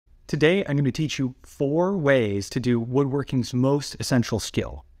Today, I'm going to teach you 4 ways to do woodworking's most essential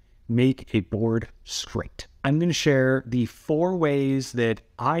skill, make a board straight. I'm going to share the 4 ways that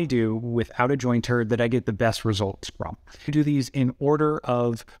I do without a jointer that I get the best results from. I do these in order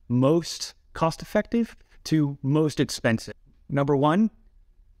of most cost-effective to most expensive. Number 1,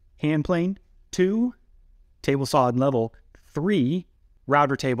 hand plane. 2, table saw and level. 3,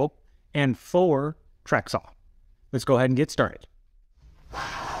 router table. And 4, track saw. Let's go ahead and get started.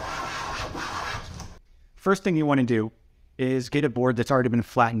 First thing you want to do is get a board that's already been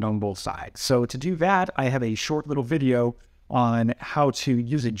flattened on both sides. So to do that, I have a short little video on how to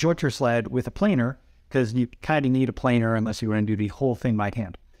use a jointer sled with a planer, because you kind of need a planer unless you want to do the whole thing by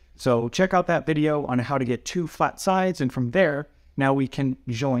hand. So check out that video on how to get 2 flat sides, and from there, now we can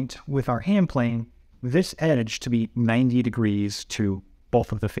joint with our hand plane this edge to be 90 degrees to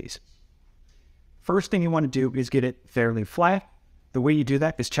both of the faces. First thing you want to do is get it fairly flat. The way you do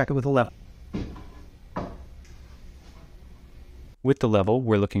that is check it with a level. With the level,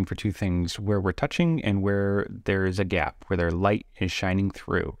 we're looking for 2 things: where we're touching and where there's a gap, where their light is shining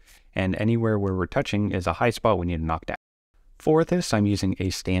through. And anywhere where we're touching is a high spot we need to knock down. For this, I'm using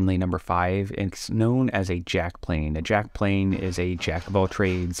a Stanley number 5. It's known as a jack plane. A jack plane is a jack of all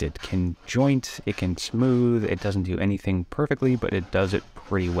trades. It can joint, it can smooth, it doesn't do anything perfectly, but it does it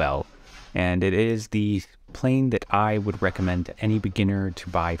pretty well. And it is the plane that I would recommend to any beginner to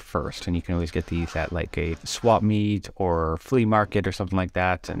buy first. And you can always get these at like a swap meet or flea market or something like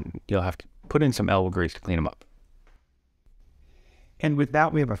that, and you'll have to put in some elbow grease to clean them up. And with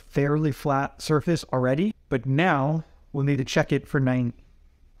that, we have a fairly flat surface already, but now we'll need to check it for 90.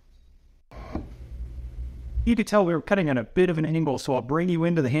 You can tell we were cutting at a bit of an angle, so I'll bring you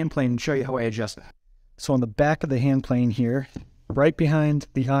into the hand plane and show you how I adjust that. So on the back of the hand plane here, right behind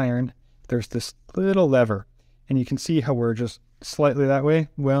the iron, there's this little lever, and you can see how we're just slightly that way.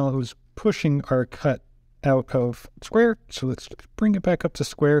 Well, it was pushing our cut out of square, so let's bring it back up to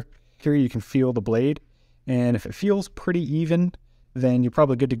square. Here you can feel the blade, and if it feels pretty even, then you're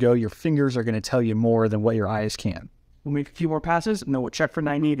probably good to go. Your fingers are going to tell you more than what your eyes can. We'll make a few more passes, and then we'll check for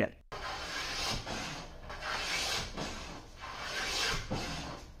 90 again.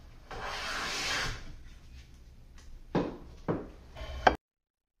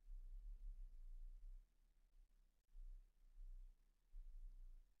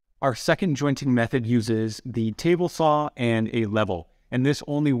 Our second jointing method uses the table saw and a level, and this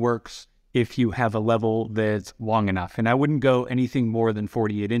only works if you have a level that's long enough. And I wouldn't go anything more than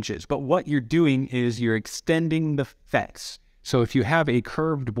 48 inches, but what you're doing is you're extending the fence. So if you have a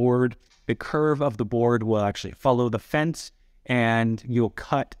curved board, the curve of the board will actually follow the fence, and you'll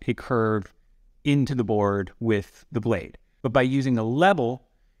cut a curve into the board with the blade. But by using a level,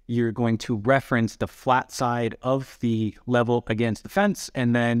 you're going to reference the flat side of the level against the fence,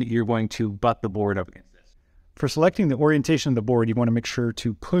 and then you're going to butt the board up against this. For selecting the orientation of the board, you want to make sure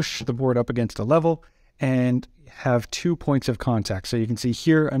to push the board up against a level and have 2 points of contact. So you can see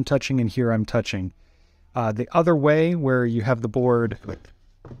here I'm touching and here I'm touching. The other way, where you have the board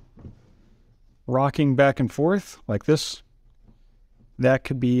rocking back and forth like this, that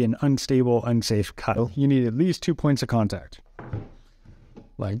could be an unstable, unsafe cut. You need at least 2 points of contact.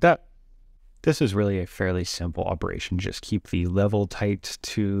 Like that. This is really a fairly simple operation. Just keep the level tight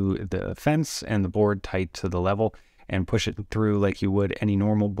to the fence and the board tight to the level, and push it through like you would any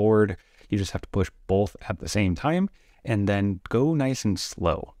normal board. You just have to push both at the same time, and then go nice and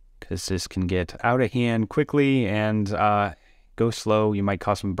slow, because this can get out of hand quickly, and go slow. You might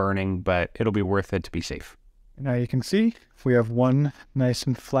cause some burning, but it'll be worth it to be safe. Now you can see we have one nice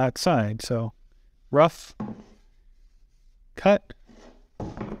and flat side. So rough, cut,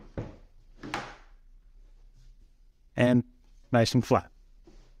 and nice and flat.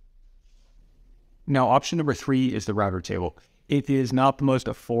 Now, option number 3 is the router table. It is not the most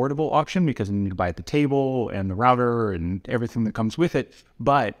affordable option because you need to buy the table and the router and everything that comes with it.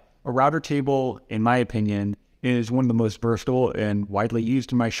 But a router table, in my opinion, is one of the most versatile and widely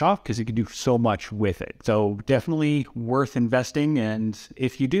used in my shop because you can do so much with it. So definitely worth investing. And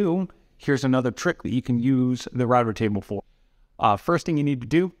if you do, here's another trick that you can use the router table for. First thing you need to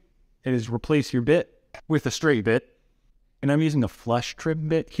do is replace your bit with a straight bit. And I'm using a flush trim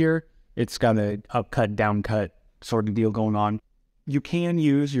bit here. It's got an upcut, downcut sort of deal going on. You can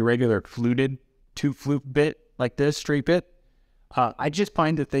use your regular fluted 2-flute bit like this, straight bit. I just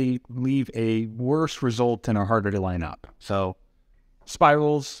find that they leave a worse result and are harder to line up. So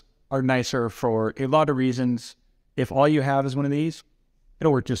spirals are nicer for a lot of reasons. If all you have is one of these,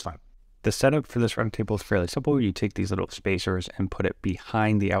 it'll work just fine. The setup for this round table is fairly simple. You take these little spacers and put it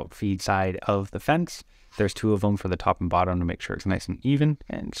behind the outfeed side of the fence. There's 2 of them for the top and bottom to make sure it's nice and even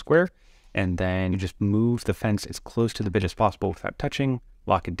and square. And then you just move the fence as close to the bit as possible without touching,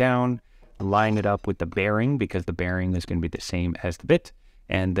 lock it down, line it up with the bearing because the bearing is going to be the same as the bit,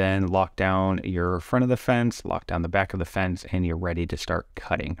 and then lock down your front of the fence, lock down the back of the fence, and you're ready to start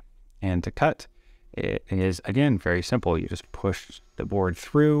cutting. And to cut, it is, again, very simple. You just push the board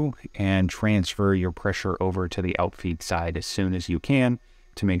through and transfer your pressure over to the outfeed side as soon as you can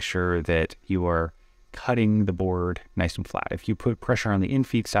to make sure that you are cutting the board nice and flat. If you put pressure on the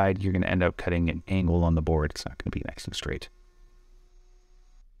infeed side, you're going to end up cutting an angle on the board. It's not going to be nice and straight.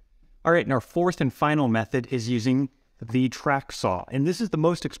 All right, and our fourth and final method is using the track saw. And this is the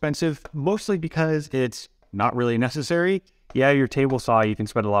most expensive, mostly because it's not really necessary. Yeah, your table saw you can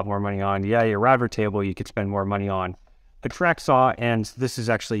spend a lot more money on. Yeah, your router table you could spend more money on. A track saw, and this is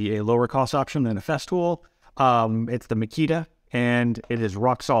actually a lower cost option than a Festool. It's the Makita, and it is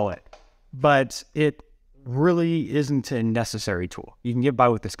rock solid. But it really isn't a necessary tool. You can get by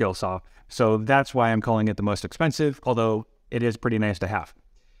with the skill saw. So that's why I'm calling it the most expensive, although it is pretty nice to have.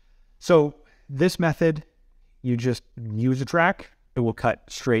 So this method, you just use a track. It will cut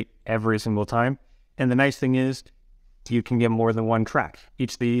straight every single time. And the nice thing is you can get more than one track.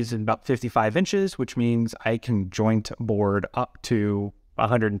 Each of these is about 55 inches, which means I can joint a board up to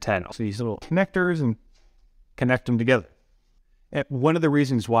 110. So these little connectors and connect them together. And one of the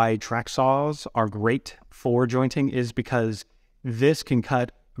reasons why track saws are great for jointing is because this can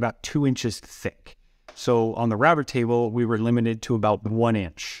cut about 2 inches thick. So on the router table, we were limited to about 1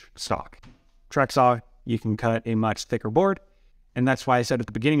 inch stock. Track saw, you can cut a much thicker board. And that's why I said at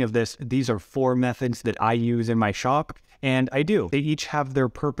the beginning of this, these are 4 methods that I use in my shop. And I do. They each have their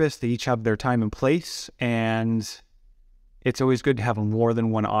purpose. They each have their time and place. And it's always good to have more than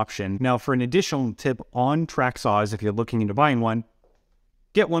one option. Now, for an additional tip on track saws, if you're looking into buying one,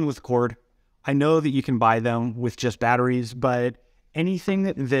 get one with cord. I know that you can buy them with just batteries, but anything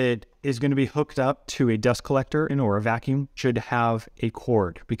that is going to be hooked up to a dust collector or a vacuum should have a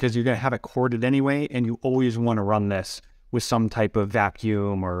cord, because you're going to have it corded anyway, and you always want to run this with some type of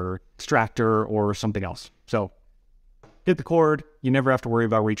vacuum or extractor or something else. So get the cord. You never have to worry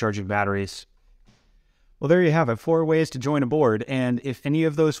about recharging batteries. Well, there you have it, 4 ways to join a board. And if any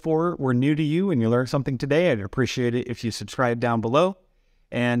of those 4 were new to you and you learned something today, I'd appreciate it if you subscribe down below.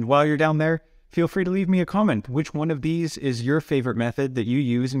 And while you're down there, feel free to leave me a comment. Which one of these is your favorite method that you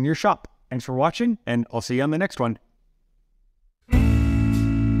use in your shop? Thanks for watching, and I'll see you on the next one.